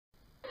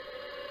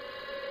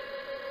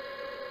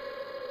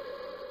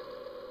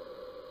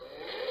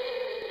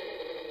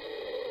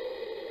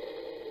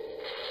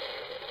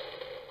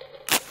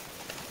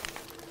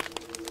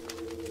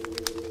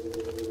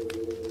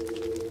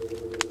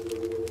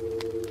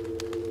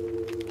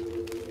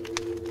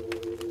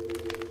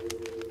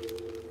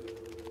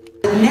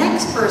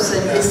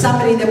person is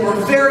somebody that we're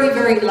very,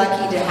 very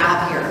lucky to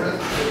have here.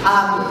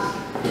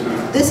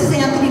 This is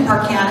Anthony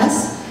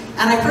Pratkanis,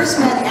 and I first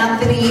met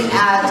Anthony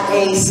at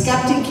a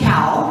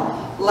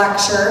SkeptiCamp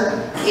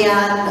lecture in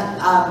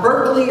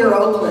Berkeley or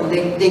Oakland.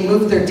 They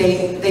moved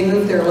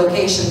their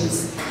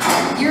locations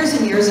years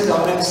and years ago,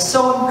 and I was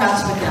so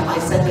impressed with him. I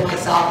said to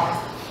myself,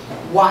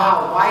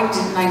 wow, why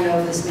didn't I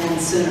know this man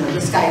sooner?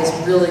 This guy is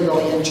really,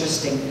 really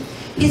interesting.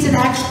 He's an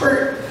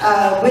expert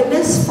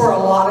witness for a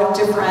lot of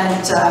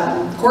different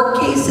court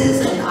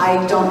cases, and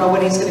I don't know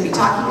what he's going to be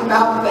talking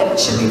about, but it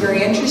should be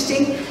very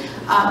interesting.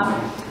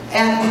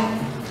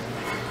 And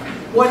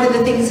one of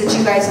the things that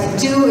you guys can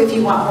do if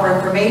you want more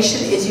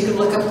information is you can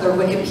look up their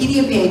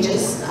Wikipedia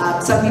pages.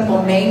 Some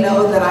people may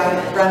know that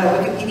I run a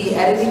Wikipedia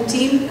editing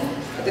team,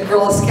 the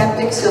Girl of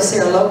Skeptics. You'll see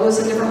our logos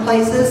in different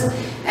places.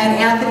 And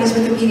Anthony's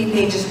Wikipedia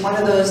page is one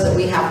of those that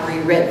we have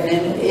rewritten,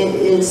 and it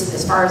is,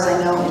 as far as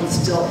I know, it's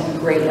still in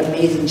great,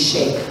 amazing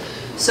shape.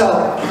 So,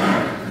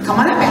 come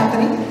on up,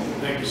 Anthony.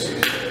 Thank you,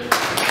 Susan.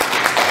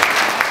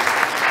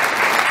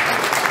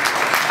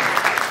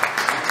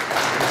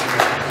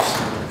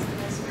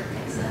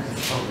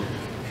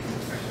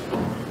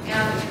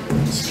 And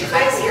did you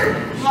guys hear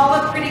all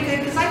look pretty good?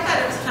 Because I thought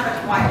it was kind of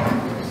quiet.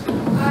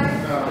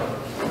 No.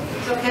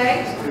 It's okay?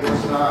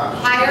 It's not.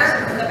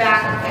 Higher in the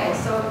back. Okay,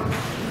 so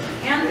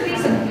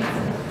Anthony's in.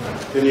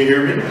 Can you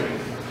hear me?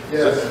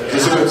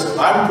 Yes.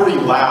 I'm pretty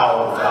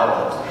loud without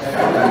it.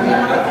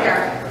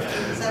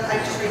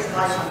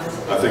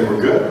 I think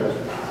we're good.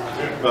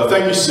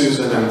 Thank you,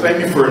 Susan, and thank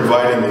you for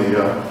inviting me.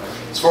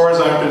 As far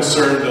as I'm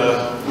concerned,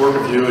 work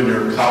of you and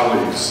your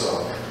colleagues,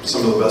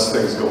 some of the best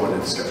things going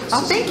in skepticism.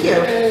 Oh, thank you.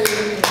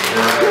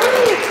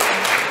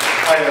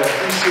 I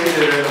appreciate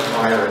it and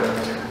admire it.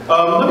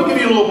 Let me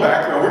give you a little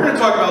background. We're going to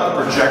talk about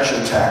the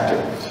projection tactic.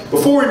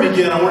 Before we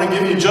begin, I want to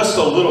give you just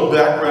a little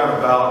background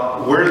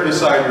about where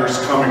this idea is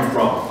coming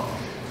from.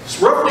 It's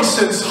roughly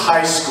since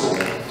high school,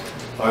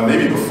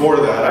 maybe before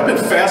that, I've been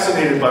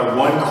fascinated by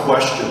one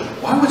question.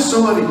 Why would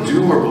somebody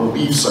do or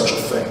believe such a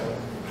thing?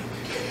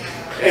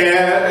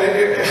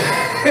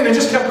 And it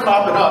just kept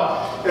cropping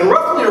up. And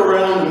roughly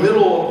around the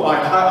middle of my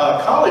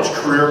college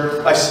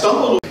career, I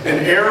stumbled on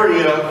an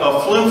area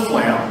of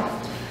flim-flam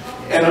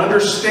and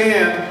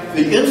understand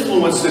the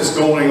influence that's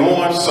going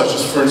on, such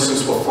as, for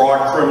instance, a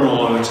fraud criminal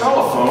on a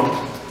telephone,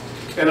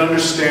 and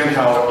understand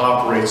how it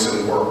operates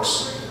and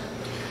works.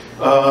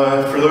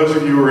 For those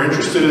of you who are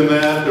interested in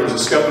that, there was a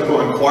Skeptical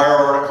Inquirer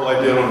article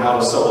I did on how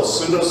to sell a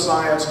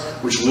pseudoscience,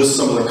 which lists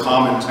some of the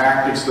common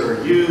tactics that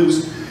are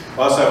used.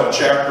 I also have a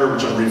chapter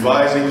which I'm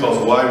revising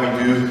called Why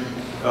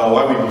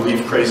We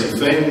Believe Crazy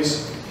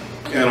Things,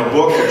 and a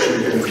book that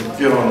you can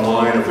get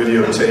online, a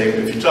videotape.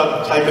 If you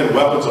type in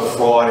weapons of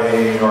fraud,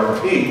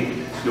 AARP,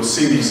 you'll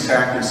see these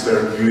tactics that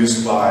are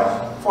used by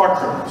fraud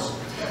criminals.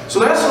 So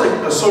that's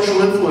like a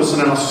social influence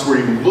analysis where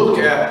you look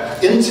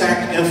at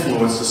intact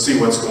influence to see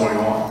what's going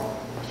on.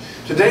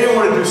 Today I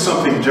want to do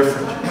something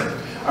different.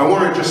 I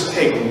want to just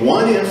take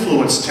one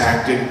influence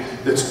tactic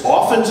that's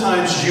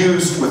oftentimes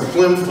used with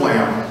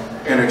flim-flam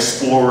and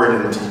explore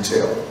it in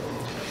detail.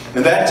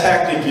 And that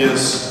tactic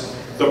is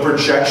the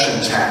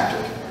projection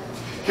tactic.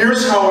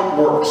 Here's how it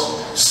works.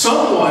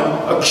 Someone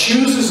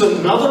accuses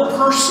another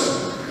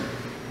person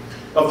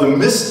of the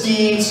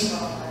misdeeds,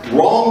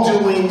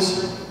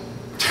 wrongdoings,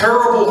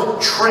 terrible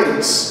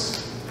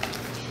traits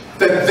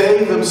that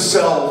they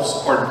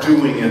themselves are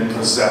doing and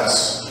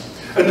possess.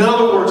 In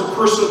other words, a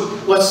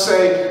person, let's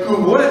say,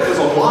 who is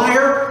a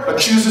liar,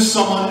 accuses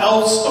someone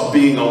else of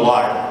being a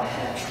liar.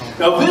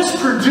 Now this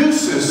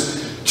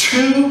produces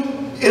two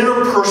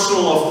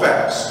interpersonal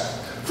effects.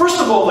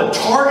 First of all, the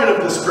target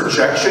of this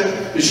projection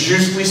is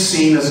usually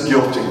seen as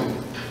guilty.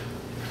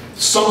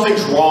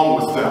 Something's wrong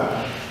with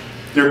them.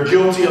 They're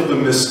guilty of the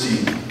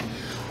misdeed.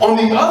 On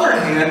the other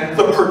hand,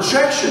 the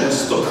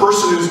projectionist, the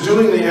person who's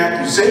doing the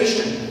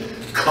accusation,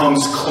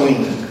 comes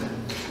clean.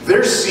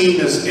 They're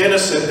seen as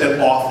innocent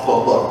and off the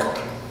hook.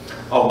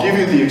 I'll give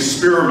you the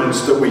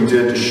experiments that we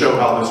did to show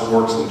how this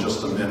works in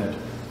just a minute.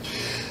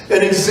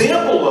 An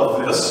example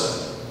of this,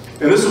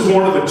 and this was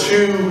one of the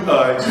two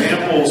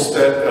examples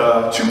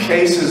that, two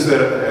cases that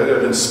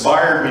have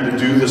inspired me to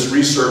do this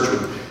research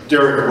with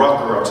Derek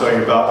Rucker, I'll tell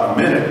you about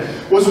in a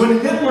minute, was when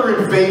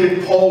Hitler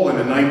invaded Poland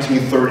in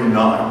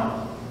 1939.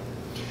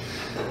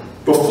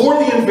 Before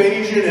the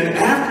invasion and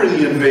after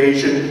the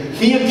invasion,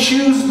 he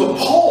accused the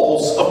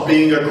Poles of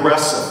being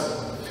aggressive.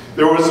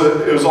 It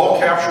was all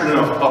captured in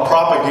a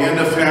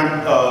propaganda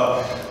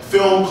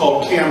film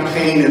called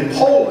Campaign in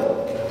Poland.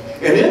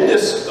 And in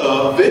this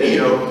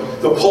video,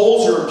 the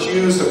Poles are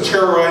accused of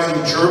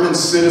terrorizing German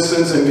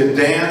citizens in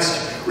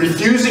Gdansk,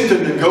 refusing to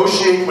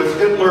negotiate with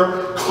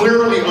Hitler,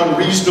 clearly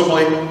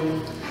unreasonably,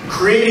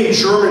 creating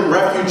German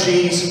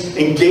refugees,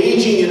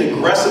 engaging in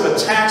aggressive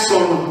attacks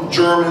on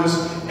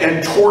Germans,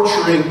 and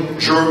torturing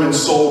German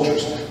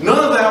soldiers. None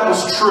of that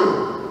was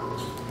true.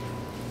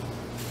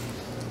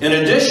 In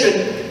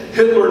addition,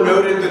 Hitler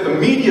noted that the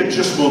media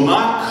just will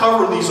not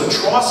cover these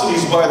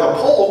atrocities by the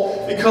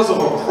Pole because of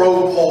a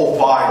pro-Pole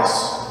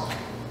bias.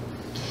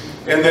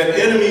 and that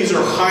enemies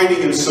are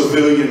hiding in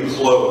civilian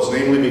clothes,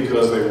 namely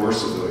because they were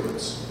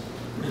civilians.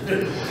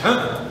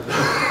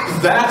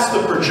 That's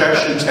the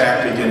projection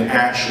tactic in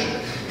action.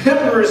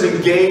 Hitler is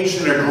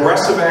engaged in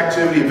aggressive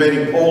activity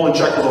invading Poland,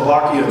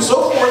 Czechoslovakia, and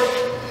so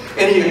forth,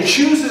 and he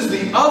accuses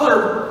the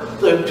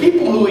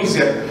people who he's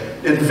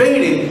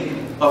invading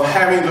of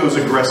having those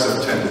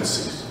aggressive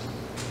tendencies.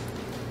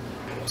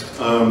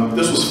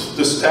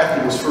 This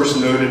tactic was first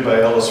noted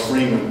by Ellis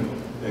Freeman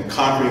in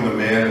Conquering the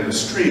Man in the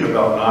Street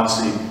about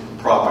Nazi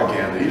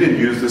propaganda. He didn't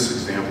use this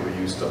example,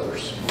 he used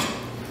others.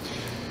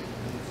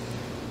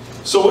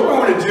 So what I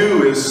want to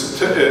do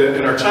is,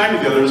 in our time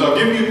together, is I'll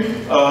give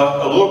you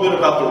a little bit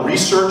about the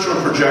research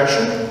on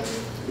projection,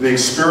 the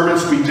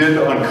experiments we did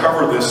to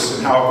uncover this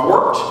and how it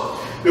worked.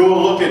 Then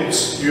we'll look at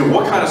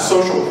what kind of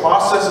social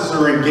processes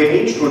are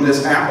engaged when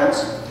this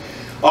happens.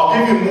 I'll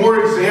give you more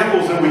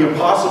examples than we can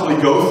possibly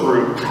go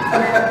through.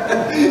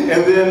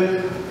 And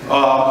then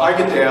I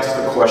get to ask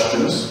the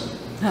questions.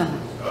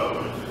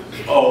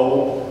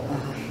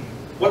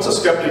 What's a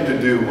skeptic to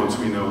do once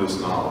we know this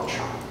knowledge?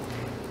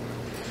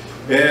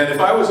 And if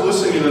I was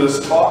listening to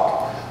this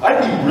talk, I'd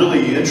be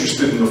really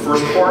interested in the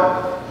first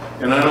part,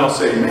 and then I'll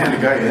say, man,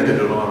 the guy ended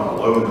it on a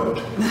low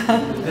note.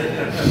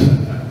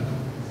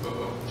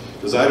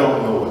 Because I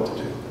don't know what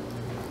to do.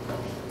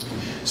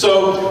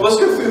 So let's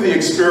go through the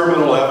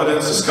experimental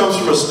evidence. This comes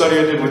from a study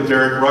I did with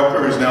Derek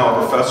Rucker, who's now a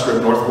professor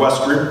at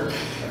Northwestern,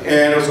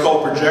 and it was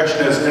called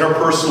Projection as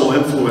Interpersonal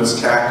Influence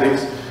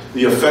Tactics,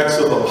 the Effects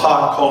of the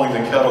Pot Calling the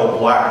Kettle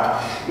Black.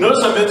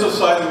 Notice I'm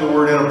emphasizing the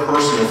word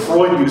interpersonal.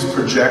 Freud used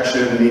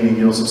projection, meaning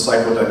some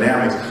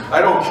psychodynamics. I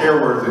don't care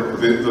where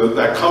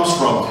that comes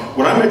from.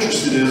 What I'm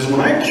interested in is when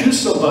I accuse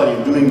somebody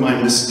of doing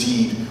my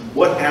misdeed,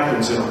 what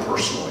happens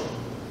interpersonally?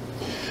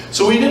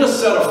 So we did a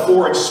set of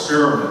 4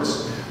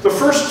 experiments. The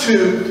first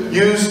 2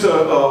 used,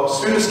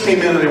 students came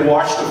in and they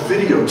watched a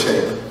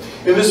videotape.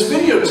 In this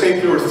videotape,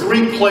 there were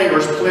 3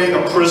 players playing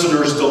a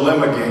prisoner's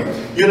dilemma game.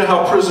 You know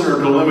how prisoner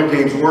dilemma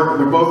games work. If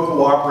we both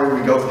cooperate,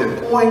 we both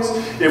get points.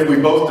 If we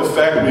both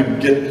defect, we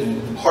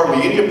get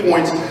hardly any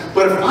points.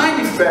 But if I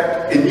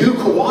defect and you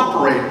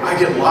cooperate, I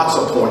get lots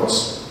of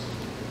points.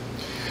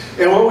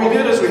 And what we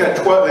did is we had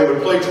 12, they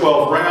would play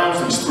 12 rounds,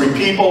 these 3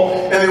 people,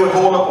 and they would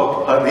hold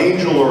up an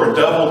angel or a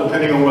devil,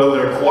 depending on whether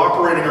they're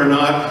cooperating or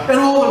not, and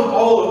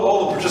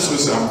all the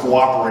participants said, I'm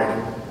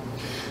cooperating.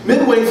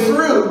 Midway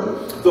through,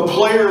 the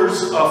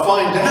players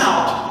find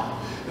out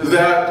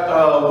that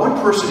one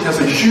person has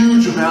a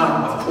huge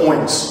amount of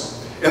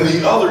points, and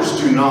the others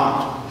do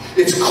not.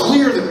 It's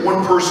clear that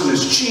one person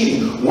is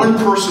cheating, one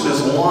person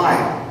is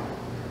lying.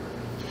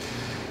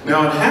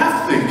 Now, in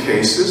half the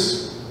cases,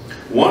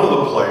 one of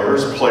the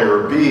players,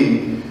 player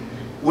B,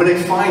 when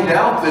they find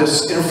out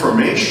this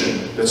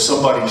information that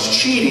somebody's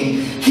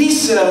cheating, he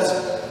says,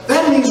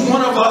 that means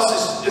one of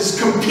us is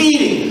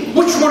competing.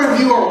 Which one of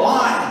you are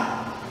lying?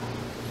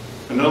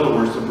 In other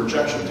words, the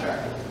projection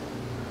tactic.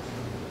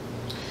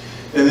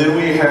 And then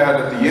we had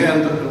at the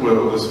end,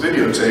 this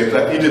videotape,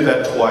 that he did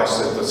that twice,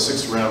 at the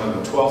 6th round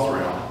and the 12th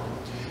round.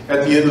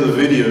 At the end of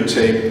the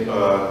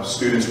videotape,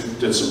 students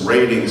did some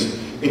ratings,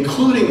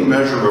 including a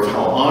measure of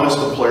how honest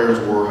the players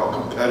were, how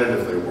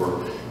competitive they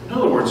were. In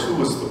other words, who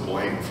was the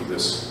blame for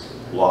this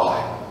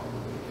lie?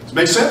 Does it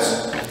make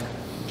sense?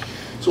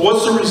 So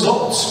what's the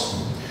results?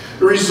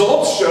 The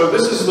results show,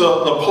 this is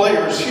the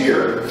players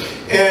here,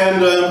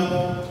 and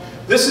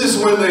this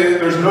is when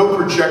there's no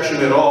projection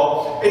at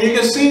all. And you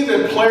can see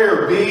that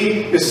player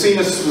B is seen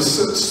as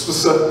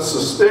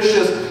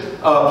suspicious.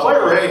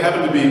 Player A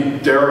happened to be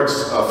Derek's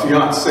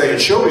fiancée, and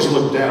she always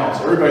looked down,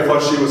 so everybody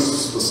thought she was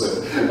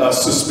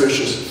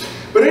suspicious.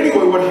 But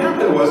anyway, what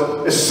happened was,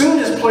 as soon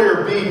as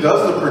player B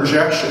does the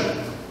projection,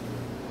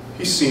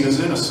 he's seen as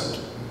innocent.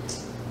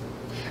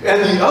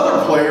 And the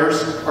other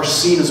players are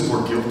seen as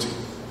more guilty.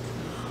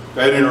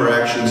 That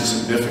interaction is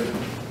significant.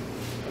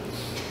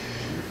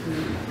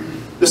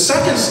 The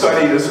second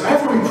study is,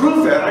 after we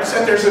proved that, I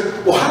sat there and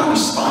said, well, how do we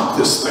stop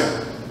this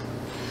thing?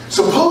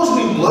 Suppose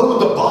we load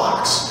the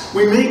box.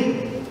 We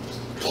make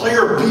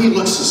player B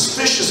look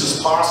suspicious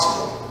as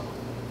possible.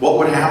 What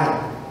would happen?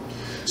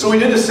 So we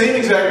did the same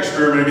exact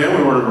experiment again.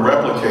 We wanted to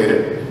replicate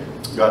it.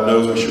 God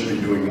knows we should be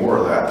doing more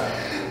of that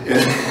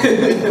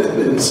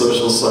in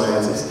social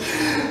sciences.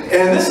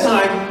 And this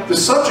time, the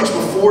subjects,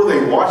 before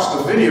they watched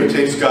the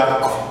videotapes,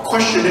 got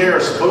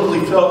questionnaires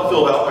supposedly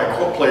filled out by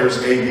players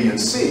A, B, and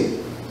C.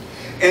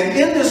 And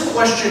in this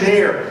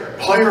questionnaire,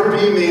 player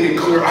B made it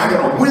clear, I'm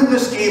going to win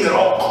this game at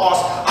all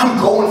costs. I'm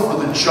going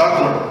for the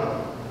juggler.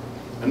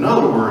 In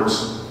other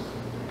words,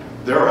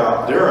 they're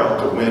out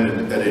to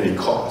win at any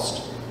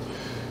cost.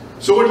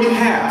 So what do you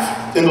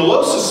have? In the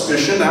low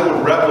suspicion, that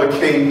would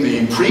replicate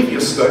the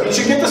previous studies.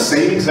 You get the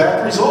same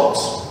exact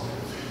results.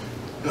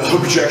 The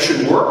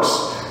projection works.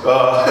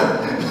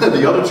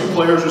 The other 2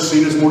 players are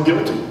seen as more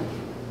guilty.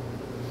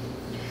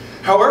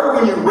 However,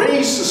 when you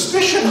raise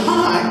suspicion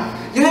high,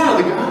 yeah,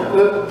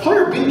 the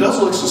player B does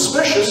look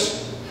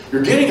suspicious.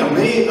 You're getting an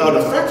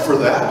effect for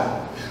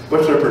that,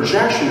 but the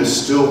projection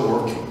is still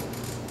working,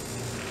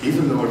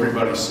 even though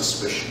everybody's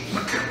suspicious.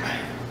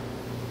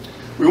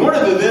 We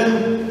wanted to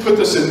then put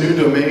this in new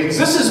domains.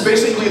 This is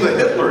basically the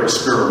Hitler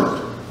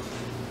experiment.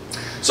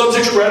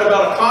 Subjects read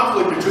about a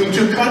conflict between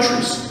two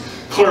countries,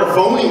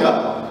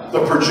 Clairvonia,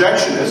 the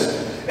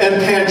projectionist,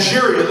 and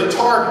Pangeria, the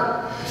target.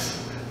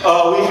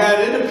 We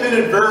had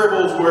independent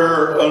variables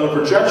where on the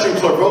projection,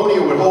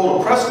 Clairvonia would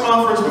hold a press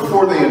conference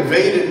before they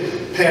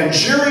invaded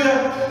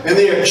Pangeria, and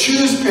they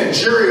accused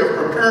Pangeria of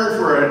preparing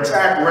for an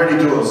attack ready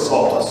to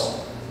assault us.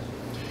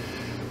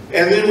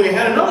 And then we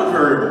had another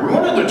variable. We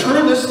wanted to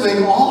turn this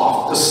thing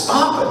off, to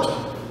stop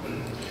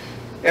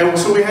it. And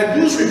so we had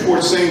news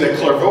reports saying that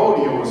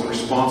Clairvonia was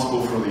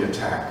responsible for the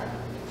attack.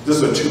 This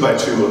is a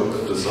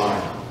 2x2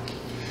 design.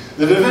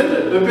 The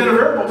dependent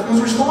variable,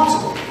 who's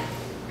responsible?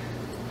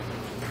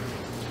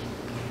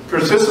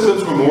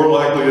 Participants were more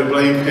likely to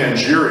blame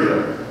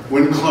Pangeria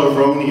when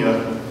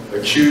Clairvonia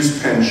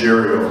accused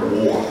Pangeria of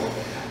war.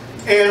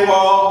 And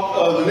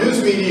while the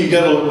news media, you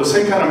get the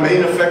same kind of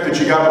main effect that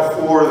you got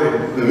before,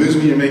 the news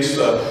media makes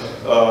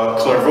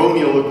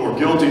Clairvonia look more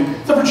guilty,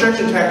 the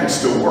projection tactic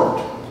still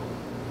worked.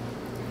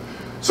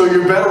 So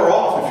you're better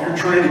off if you're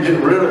trying to get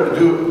rid of,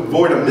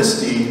 avoid a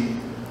misdeed,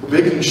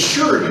 making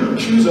sure you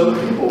accuse other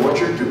people of what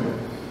you're doing.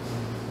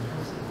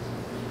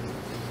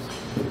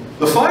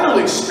 The final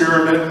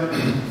experiment,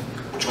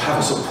 which will have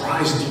a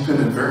surprise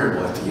dependent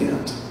variable at the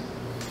end,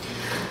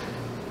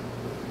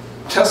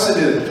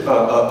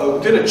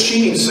 did a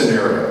cheating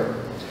scenario.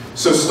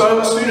 So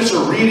students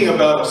are reading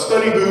about a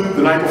study group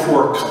the night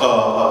before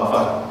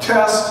a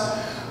test.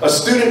 A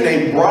student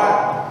named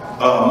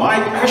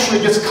Mike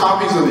actually gets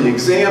copies of the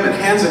exam and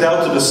hands it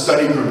out to the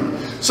study group.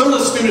 Some of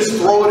the students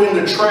throw it in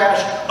the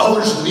trash,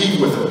 others leave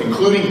with it,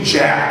 including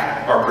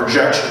Jack, our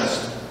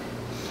projectionist.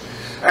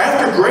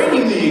 After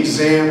grading the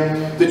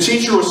exam, the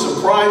teacher was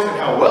surprised at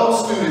how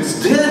well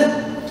students did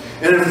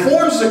and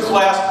informs the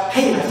class,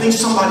 hey, I think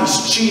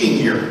somebody's cheating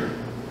here.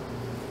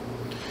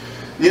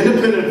 The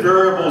independent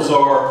variables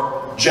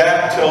are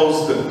Jack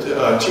tells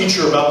the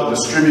teacher about the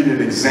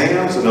distributed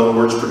exams, in other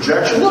words,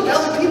 projection. Look,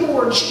 other people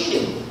were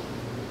cheating.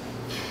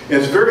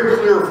 And it's very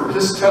clear from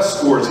his test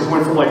scores, he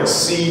went from like a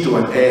C to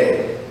an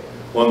A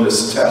on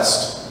this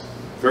test.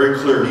 Very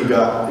clear he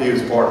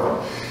was part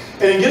of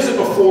it. And he gives it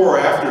before or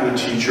after the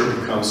teacher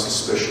becomes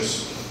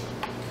suspicious.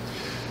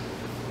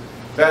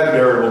 That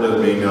variable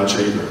doesn't mean much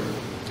either.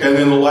 And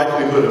then the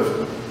likelihood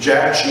of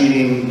Jack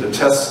cheating, the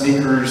test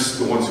sneakers,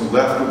 the ones who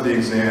left with the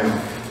exam,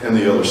 and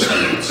the other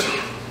students.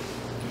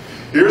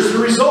 Here's the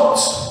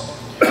results.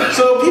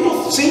 So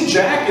people see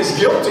Jack as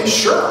guilty,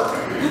 sure.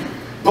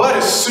 But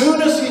as soon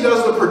as he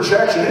does the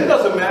projection, it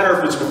doesn't matter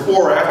if it's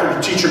before or after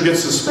the teacher gets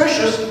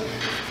suspicious,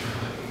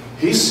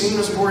 he's seen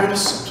as more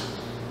innocent.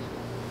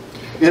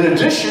 In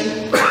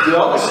addition, the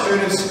other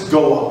students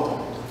go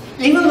up.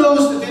 Even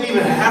those that didn't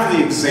even have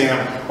the exam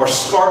are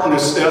starting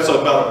to, that's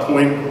about a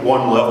 0.1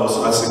 level,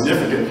 so that's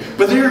significant,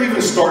 but they're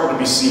even starting to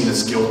be seen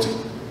as guilty.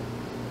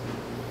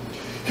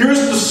 Here's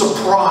the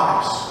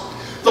surprise.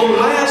 The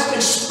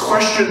last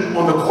question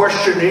on the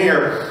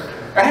questionnaire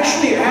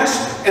actually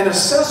asks and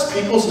assesses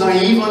people's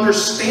naive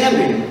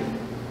understanding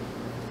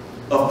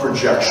of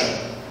projection.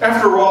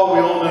 After all, we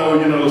all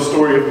know, the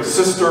story of the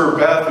sister,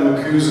 Beth, who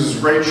accuses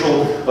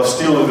Rachel of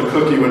stealing the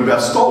cookie when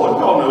Beth stole it.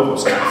 We all know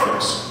those kind of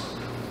things.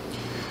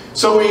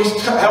 So we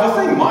have a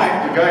thing.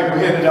 Mike, the guy who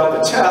handed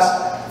out the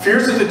test,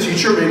 fears that the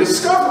teacher may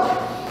discover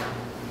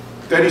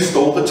that he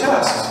stole the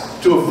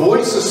test. To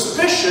avoid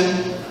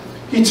suspicion,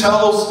 he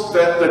tells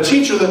the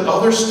teacher that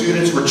other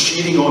students were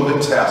cheating on the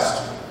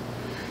test.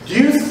 Do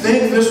you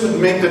think this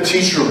would make the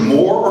teacher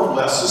more or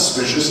less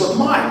suspicious of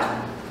Mike?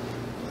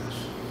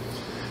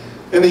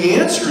 And the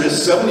answer is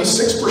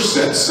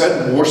 76%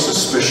 said more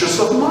suspicious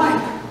of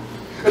Mike.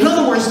 In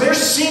other words, they're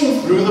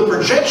seeing through the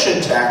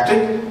projection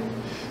tactic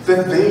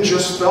that they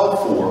just fell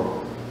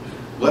for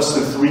less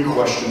than 3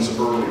 questions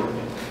earlier.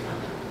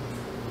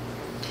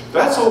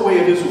 That's the way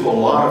it is with a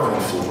lot of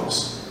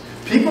influence.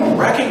 People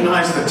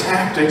recognize the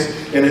tactics,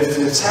 and if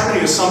it's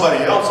happening to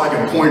somebody else, I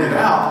can point it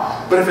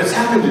out. But if it's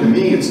happening to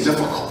me, it's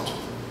difficult.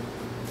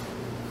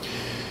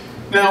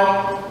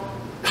 Now,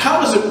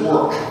 how does it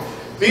work?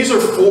 These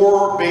are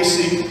 4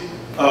 basic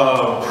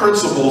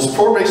principles,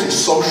 4 basic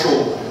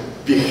social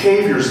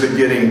behaviors that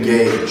get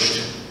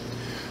engaged.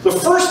 The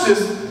first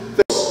is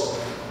that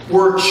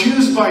we're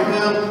accused by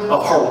him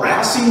of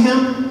harassing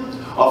him,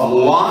 of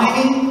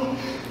lying.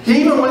 He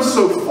even went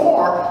so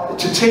far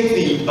to take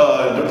the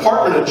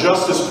Department of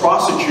Justice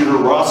prosecutor,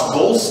 Ross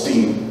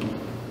Goldstein,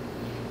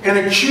 and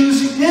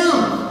accuse him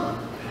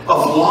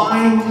of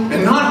lying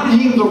and not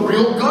being the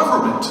real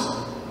government.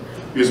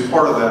 He was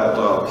part of that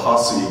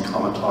posse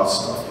commentator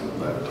stuff.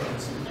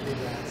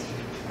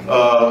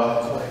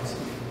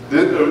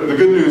 The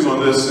good news on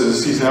this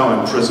is he's now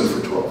in prison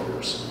for 12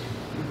 years.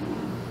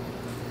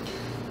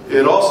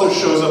 It also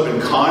shows up in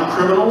con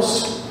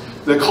criminals.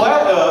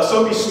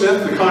 Soapy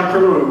Smith, the con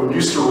criminal who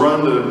used to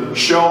run the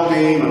shell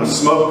game and a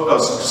soap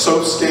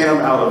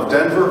scam out of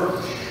Denver,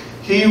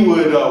 he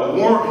would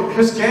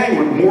his gang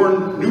would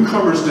warn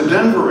newcomers to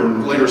Denver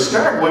and later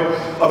Skagway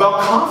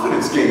about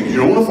confidence games. You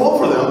don't want to fall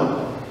for them.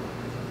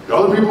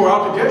 other people are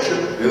out to get you,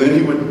 and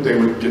then they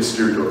would get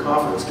steered to a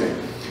confidence game.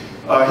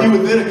 He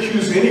would then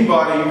accuse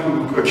anybody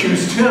who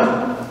accused him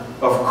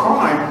of a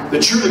crime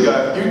that you're the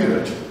guy that you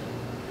did it.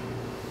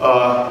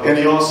 And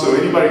he also,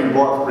 anybody who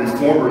brought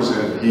reformers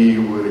in, he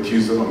would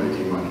accuse them of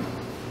making money.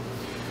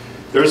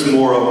 There's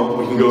more of them.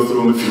 We can go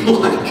through them if you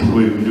like.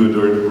 We can do it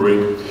during the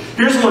break.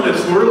 Here's one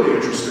that's really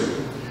interesting.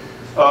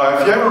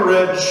 If you haven't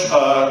read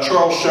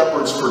Charles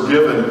Shepard's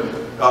Forgiven,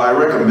 I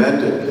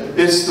recommend it.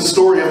 It's the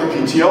story of the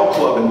PTL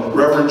Club and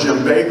Reverend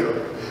Jim Baker.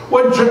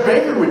 What Jim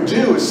Baker would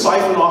do is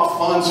siphon off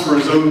funds for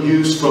his own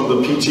use from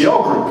the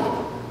PTL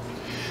group.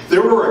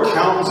 There were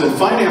accountants and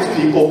finance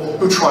people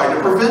who tried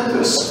to prevent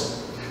this.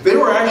 They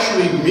were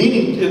actually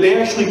they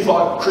actually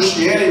thought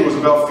Christianity was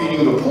about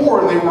feeding the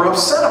poor, and they were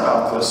upset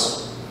about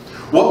this.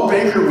 What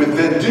Baker would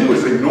then do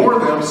is ignore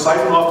them,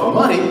 siphon off the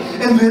money,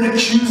 and then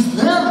accuse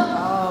them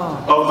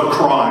of the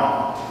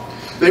crime.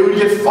 They would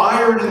get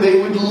fired and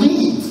they would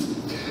leave.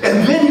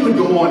 And then he would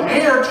go on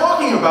air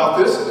talking about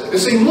this and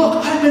say,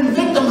 look, I've been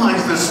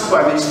victimized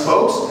by these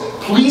folks.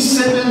 Please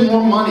send in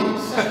more money.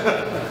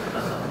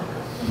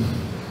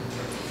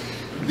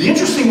 The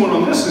interesting one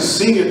on this is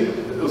seeing it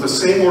with the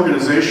same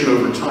organization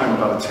over time,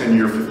 about a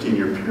 10-year,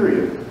 15-year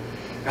period.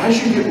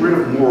 As you get rid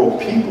of moral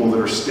people that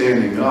are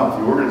standing up,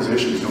 the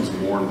organization becomes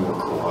more and more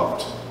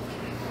corrupt.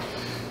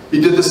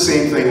 He did the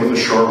same thing with the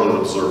Charlotte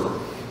Observer,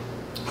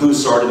 who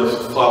started to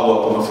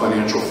follow up on the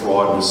financial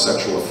fraud and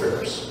sexual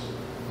affairs.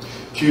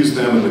 Accused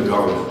them and the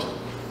government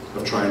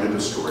of trying to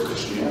destroy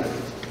Christianity.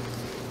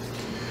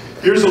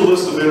 Here's a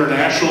list of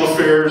international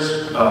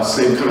affairs,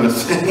 same kind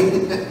of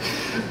thing.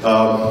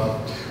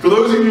 For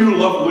those of you who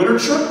love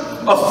literature,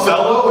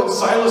 Othello and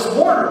Silas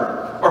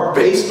Warner are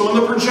based on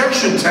the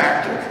projection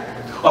tactic.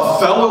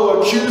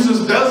 Othello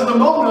accuses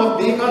Desdemona of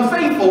being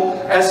unfaithful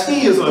as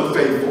he is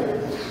unfaithful.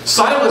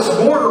 Silas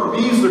Warner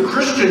leaves the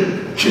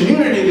Christian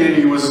community that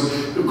he was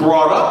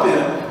brought up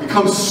in,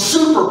 becomes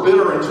super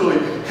bitter until he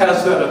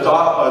has that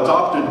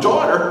adopted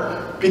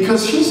daughter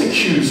because he's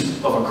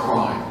accused of a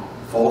crime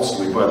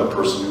falsely by the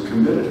person who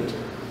committed it.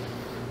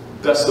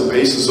 That's the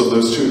basis of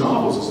those two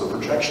novels, is the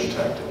projection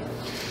tactic.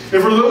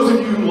 And for those of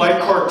you who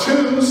like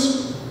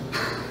cartoons,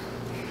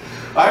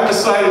 I've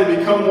decided to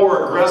become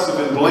more aggressive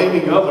in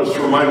blaming others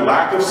for my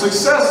lack of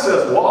success,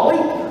 says Wally.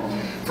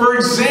 For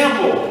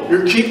example,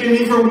 you're keeping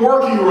me from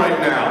working right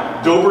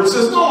now. Dobert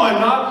says, no,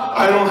 I'm not.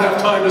 I don't have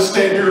time to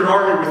stand here and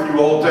argue with you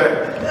all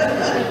day.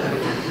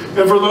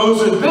 And for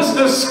those in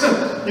business,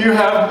 you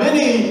have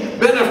many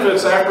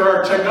benefits after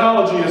our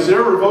technology is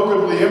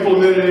irrevocably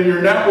implemented in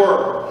your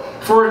network.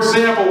 For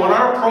example, when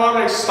our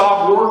products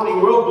stop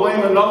working, we'll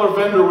blame another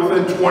vendor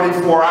within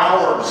 24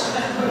 hours.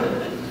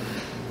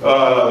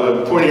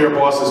 The point of your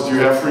boss is, do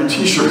you have free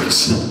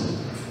t-shirts?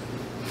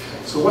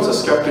 So what's a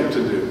skeptic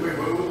to do? Wait,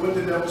 what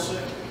did the devil say?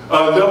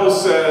 The devil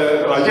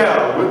said,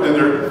 yeah, and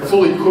they're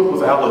fully equipped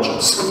with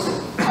allergens.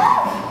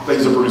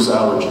 Things that produce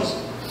allergies.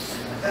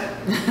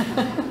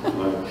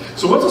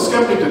 So what's a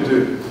skeptic to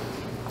do?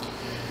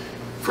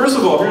 First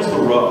of all, here's the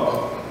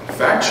rub.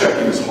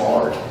 Fact-checking is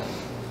hard,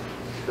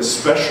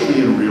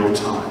 especially in real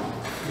time.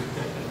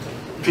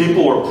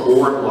 People are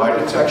poor at lie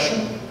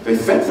detection. They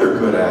think they're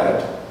good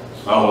at it.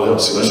 Oh,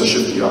 let's just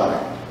shift the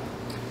eye.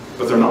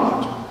 But they're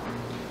not.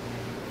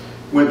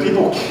 When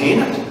people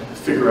can't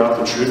figure out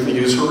the truth, they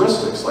use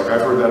heuristics. Like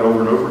I've heard that over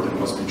and over again. It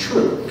must be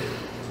true.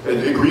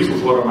 It agrees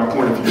with what my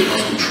point of view. It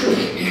must be true.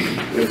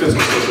 If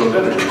physical social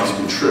identity, it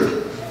must be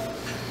true.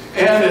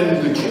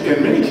 And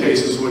in many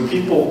cases, when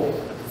people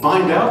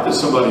find out that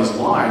somebody's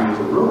lying, there's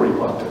a real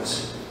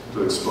reluctance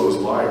to expose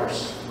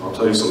liars. I'll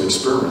tell you some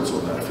experiments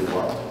on that if you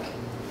like.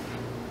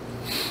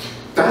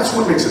 That's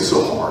what makes it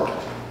so hard.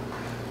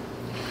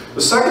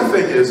 The second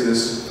thing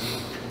is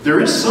there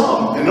is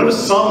some, and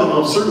notice some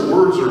and certain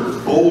words are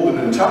bold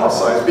and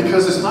italicized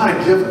because it's not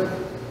a given.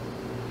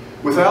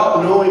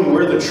 Without knowing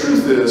where the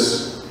truth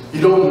is,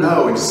 you don't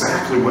know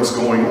exactly what's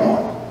going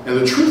on. And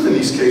the truth in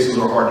these cases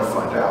are hard to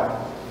find out.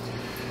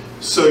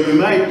 So you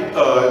might,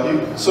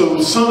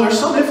 there's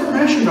some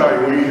information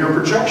value when you hear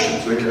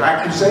projections,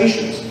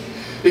 accusations.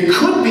 It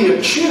could be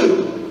a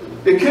cue.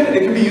 It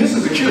can be used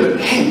as a cue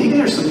that, hey, maybe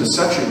there's some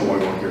deception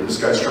going on here.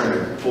 This guy's trying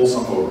to pull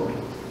something over me.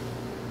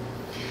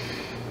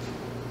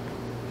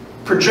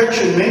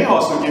 Projection may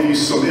also give you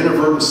some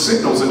inadvertent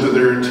signals into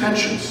their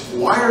intentions.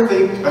 Why are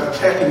they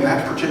attacking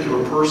that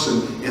particular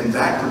person in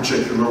that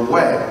particular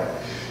way?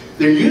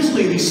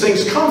 These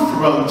things come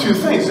from two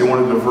things. They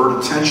want to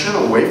divert attention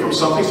away from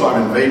something, so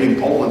I'm invading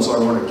Poland, so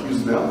I want to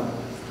accuse them.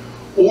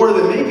 Or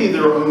they may be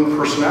their own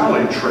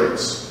personality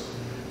traits.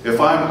 If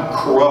I'm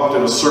corrupt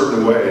in a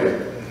certain way,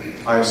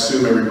 I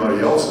assume everybody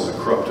else is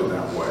corrupt in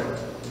that way.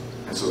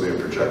 And so they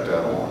project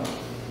that on.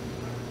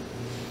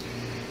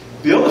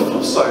 The other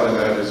flip side of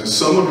that is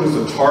someone who's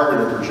a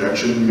target of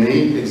projection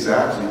may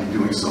exactly be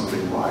doing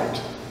something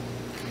right.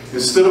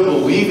 Instead of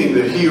believing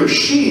that he or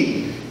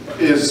she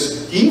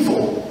is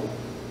evil,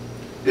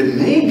 it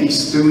may be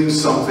doing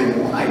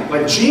something right.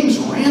 Like James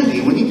Randi,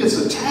 when he gets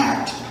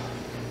attacked,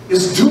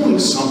 is doing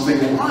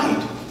something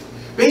right.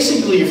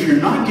 Basically, if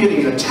you're not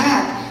getting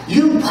attacked,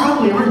 you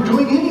probably aren't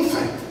doing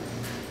anything.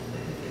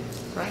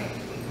 Right.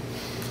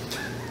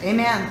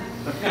 Amen.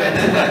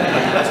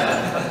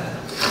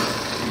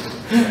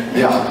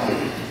 Yeah.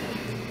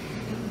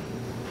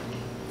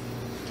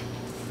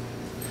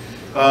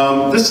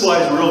 This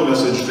slide's real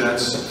message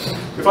dense.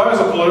 If I was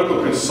a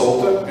political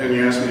consultant and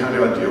you asked me how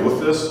do I deal with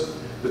this,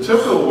 the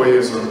typical way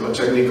is a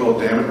technique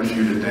called damn it,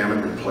 refute it, damn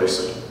it, replace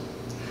it.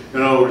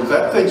 In other words,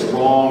 that thing's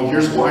wrong,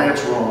 here's why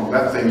it's wrong,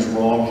 that thing's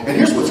wrong, and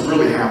here's what's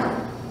really happening.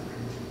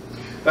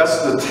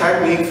 That's the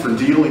technique for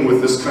dealing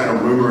with this kind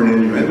of rumor and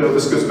innuendo.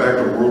 This goes back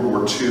to World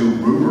War II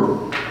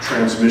rumor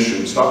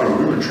transmission, stopping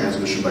rumor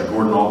transmission by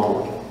Gordon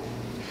Allport.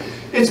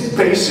 It's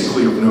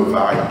basically of no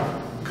value.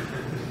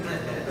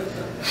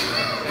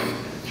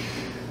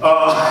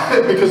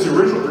 Because the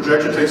original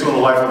projection takes on a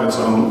life of its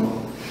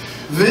own.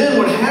 Then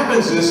what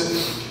happens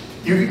is,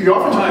 you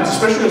oftentimes,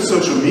 especially on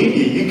social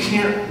media, you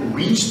can't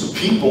reach the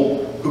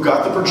people who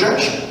got the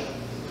projection.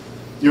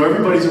 You know,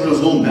 everybody's in those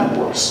little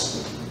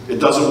networks. It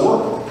doesn't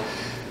work.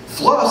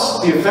 Plus,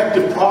 the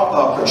effective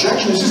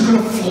projection is just going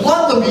to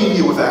flood the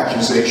media with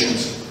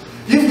accusations.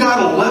 You've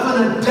got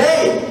 11 a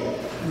day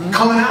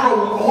coming out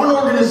of one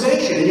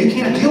organization, and you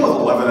can't deal with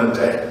 11 a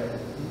day.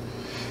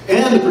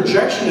 And the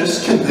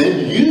projectionists can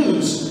then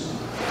use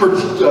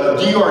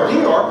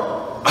DRDR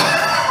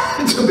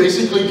to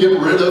basically get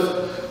rid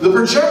of the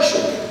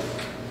projection.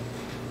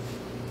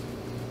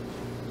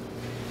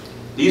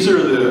 These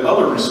are the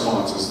other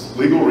responses,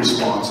 legal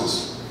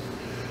responses.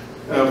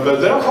 But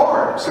they're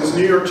hard. Since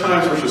New York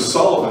Times versus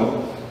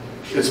Sullivan,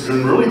 it's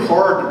been really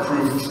hard to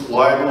prove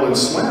libel and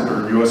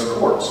slander in U.S.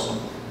 courts.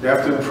 You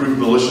have to prove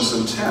malicious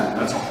intent.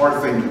 That's a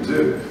hard thing to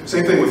do.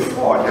 Same thing with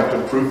fraud. You have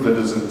to prove that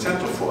there's intent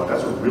to fraud.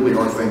 That's a really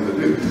hard thing to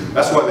do.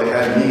 That's why they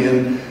had me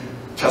in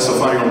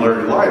testifying on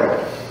Larry Lytle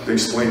to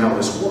explain how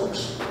this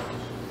works.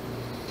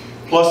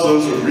 Plus,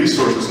 those with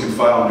resources can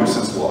file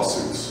nuisance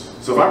lawsuits.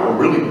 So if I'm a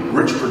really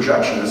rich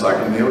projectionist, I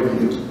can nail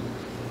you,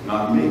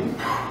 not me.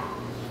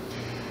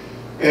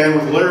 And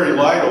with Larry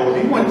Lytle,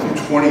 he went through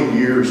 20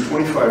 years,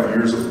 25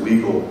 years of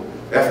legal,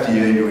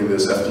 FDA doing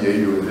this, FDA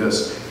doing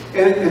this,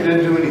 and it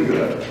didn't do any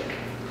good.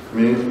 I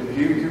mean,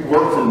 he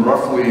worked from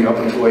roughly up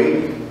until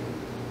 80.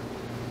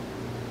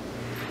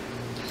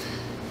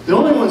 The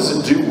only ones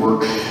that do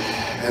work,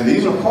 and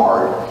these are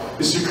hard,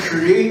 is to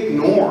create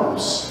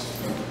norms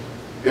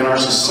in our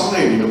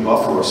society to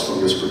buffer us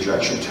from this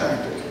projection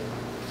tactic.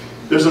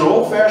 There's an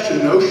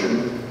old-fashioned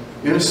notion,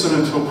 innocent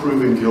until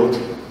proven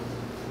guilty.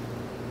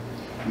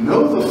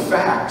 Know the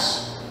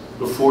facts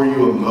before you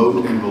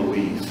emote and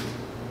believe.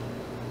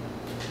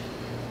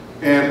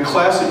 And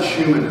classic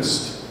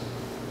humanism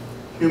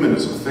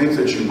thinks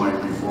that you might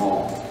be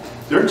wrong.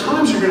 There are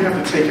times you're going to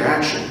have to take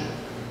action,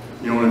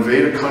 you know,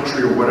 invade a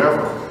country or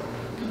whatever.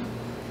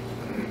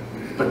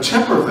 But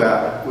temper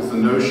that with the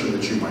notion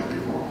that you might be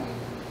wrong.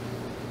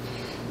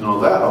 And on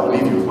that, I'll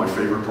leave you with my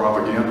favorite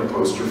propaganda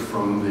poster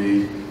from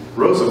the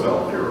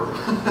Roosevelt era.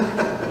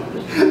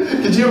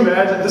 Could you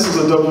imagine? This is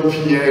a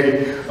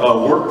WPA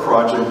work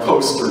project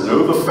poster,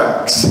 Know the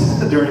Facts,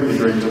 during the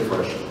Great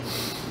Depression.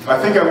 I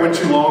think I went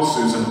too long,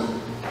 Susan.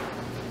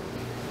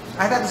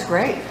 I thought it was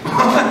great.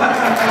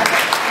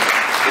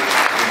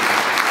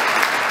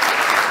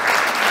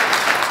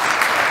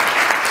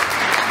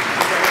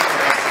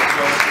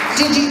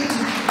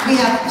 We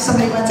have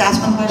somebody wants to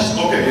ask one question?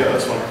 Okay, yeah,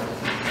 that's fine.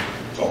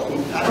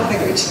 I don't think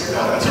we should.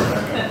 No, that's all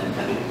right.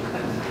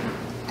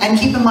 And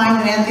keep in mind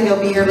that Anthony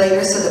will be here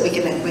later so that we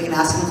can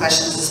ask him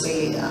questions as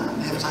we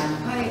have time.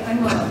 Hi,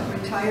 I'm a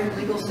retired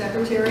legal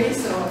secretary,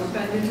 so I'm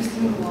kind of interested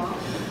in the law.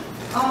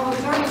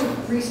 Regarding the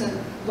recent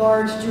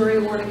large jury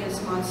award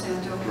against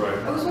Monsanto, right.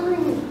 I was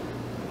wondering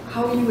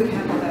how you would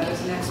handle that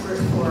as an expert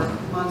for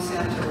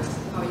Monsanto,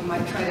 how you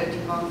might try to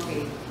debunk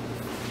the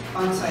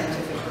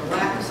unscientific or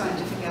lack of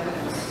scientific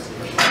evidence.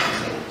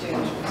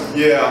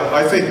 Yeah,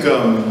 I think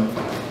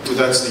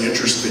that's the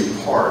interesting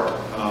part.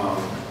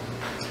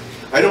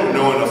 I don't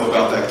know enough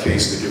about that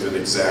case to give an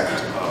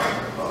exact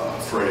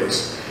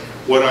phrase.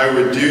 What I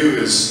would do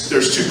is,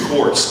 there's two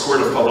courts,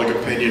 court of public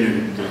opinion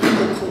and the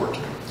legal court.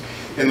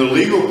 In the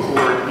legal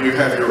court, you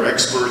have your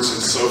experts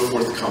and so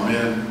forth come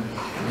in,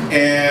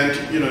 and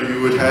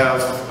you would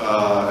have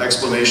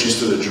explanations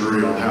to the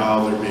jury on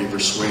how they're being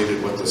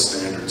persuaded, what the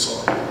standards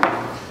are.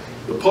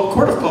 The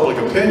court of public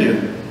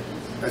opinion,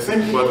 I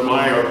think what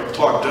my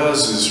talk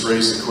does is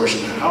raise the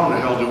question, how in the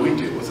hell do we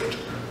deal with it?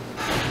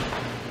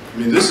 I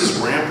mean, this is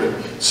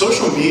rampant.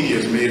 Social media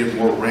has made it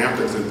more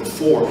rampant than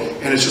before,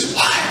 and it's just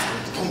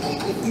live, boom, boom,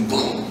 boom, boom,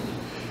 boom.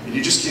 And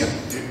you just can't,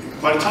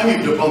 by the time you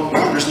debunk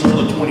one, there's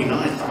more than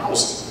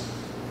 29,000.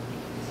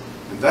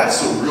 And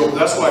that's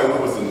why I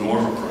went with the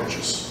norm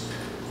approaches.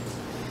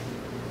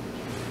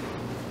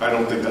 I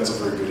don't think that's a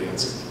very good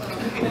answer.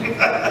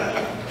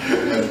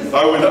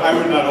 I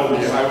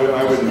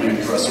wouldn't be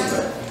impressed with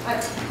that.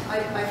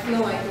 I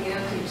feel like the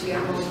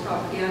anti-GMO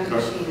propaganda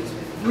machine has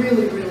been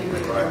really, really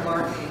good for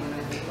marketing. And I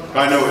think, well,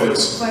 I know it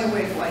is. Find a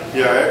way to fight that.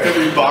 Yeah,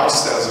 every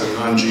box has a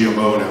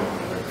non-GMO now.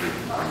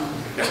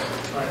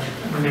 Hi,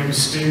 my name is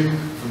Steve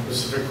from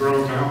Pacific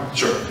Grove now.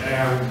 Sure.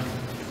 And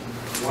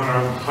want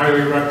to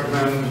highly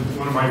recommend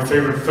one of my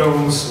favorite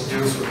films. It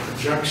deals with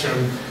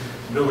projection,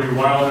 Billy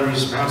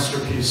Wilder's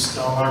masterpiece,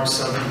 Stalag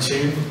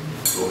 17.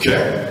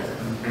 Okay.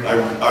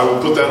 I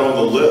will put that on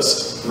the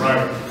list. Right.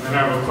 And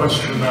I have a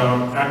question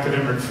about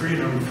academic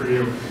freedom for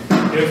you.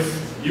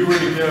 If you were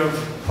to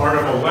give part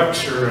of a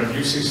lecture at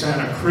UC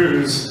Santa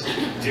Cruz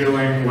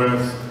dealing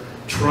with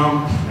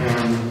Trump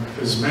and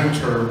his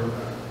mentor,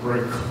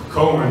 Rick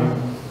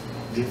Cohen,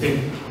 do you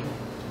think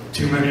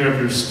too many of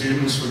your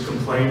students would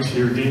complain to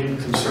your dean,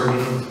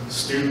 conservative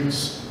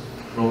students?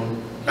 Well,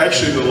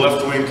 actually, the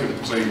left wing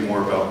complained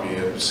more about me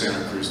at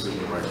Santa Cruz than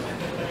the right wing.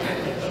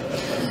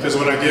 Because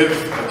when I give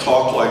a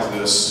talk like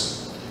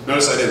this,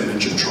 notice I didn't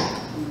mention Trump.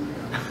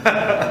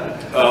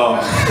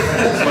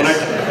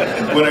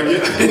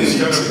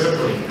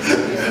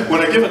 When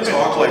I give a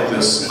talk like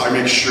this, I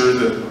make sure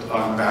that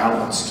I'm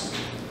balanced,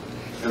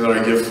 and that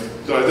I give.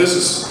 This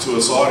is to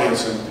this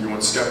audience, and you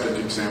want skeptic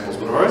examples,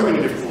 but if I was going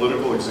to give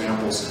political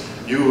examples,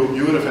 you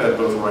would have had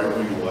both right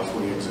wing and left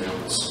wing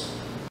examples.